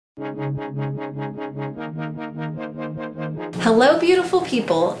Hello beautiful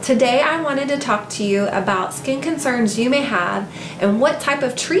people. Today I wanted to talk to you about skin concerns you may have and what type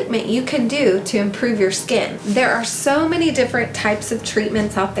of treatment you can do to improve your skin. There are so many different types of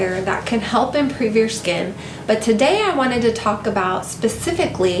treatments out there that can help improve your skin, but today I wanted to talk about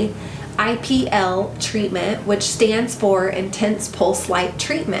specifically IPL treatment, which stands for Intense Pulse Light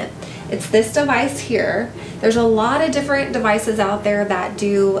Treatment. It's this device here. There's a lot of different devices out there that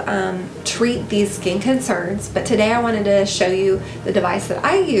do treat these skin concerns, but today I wanted to show you the device that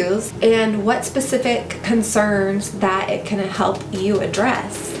I use and what specific concerns that it can help you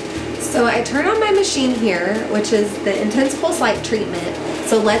address. So I turn on my machine here, which is the Intense Pulse Light Treatment.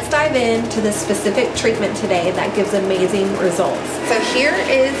 So let's dive into the specific treatment today that gives amazing results. So here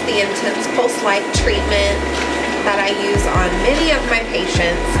is the Intense Pulse Light Treatment that I use on many of my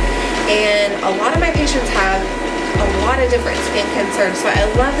patients. And a lot of my patients have a lot of different skin concerns, so I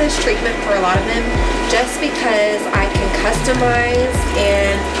love this treatment for a lot of them just because I can customize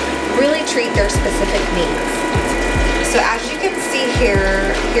and really treat their specific needs. So as you can see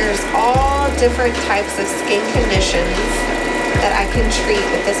here, here's all different types of skin conditions that I can treat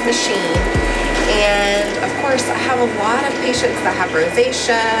with this machine. And of course I have a lot of patients that have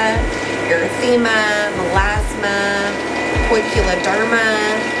rosacea, erythema, melasma,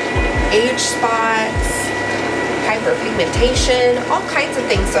 poikiloderma, age spots, hyperpigmentation, all kinds of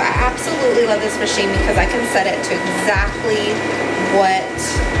things. So I absolutely love this machine because I can set it to exactly what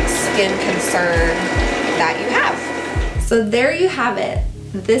skin concern that you have. So there you have it.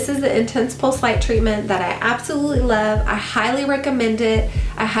 This is the Intense Pulse Light Treatment that I absolutely love. I highly recommend it.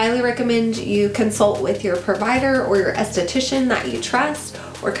 I highly recommend you consult with your provider or your esthetician that you trust,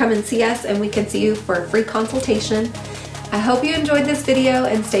 or come and see us and we can see you for a free consultation. I hope you enjoyed this video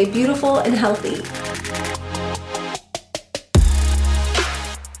and stay beautiful and healthy.